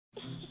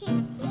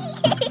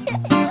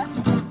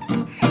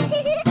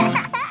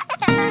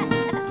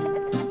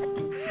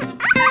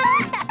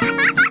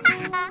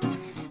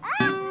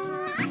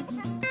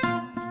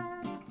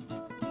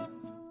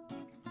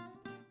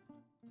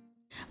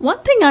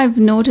thing I've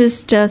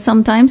noticed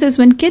sometimes is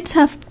when kids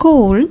have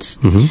colds,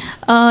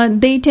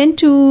 they tend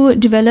to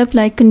develop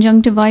like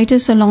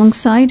conjunctivitis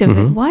alongside of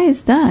it. Why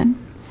is that?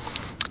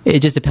 It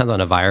just depends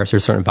on a virus.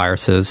 There's certain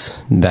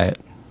viruses that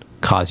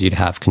cause you to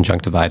have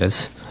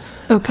conjunctivitis.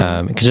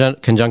 Okay.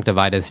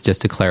 Conjunctivitis,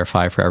 just to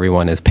clarify for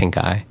everyone, is pink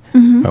eye.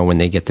 Or when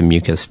they get the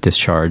mucus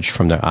discharge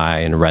from their eye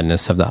and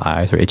redness of the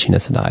eyes or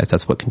itchiness of the eyes.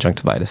 That's what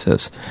conjunctivitis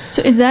is.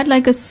 So is that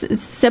like a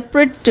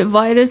separate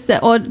virus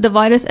or the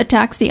virus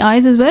attacks the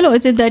eyes as well? Or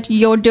is it that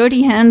your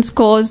dirty hands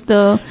cause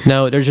the...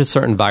 No, there's just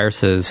certain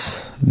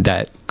viruses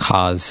that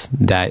cause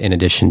that in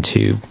addition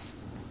to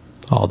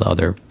all the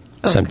other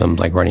symptoms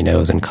like runny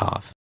nose and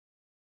cough.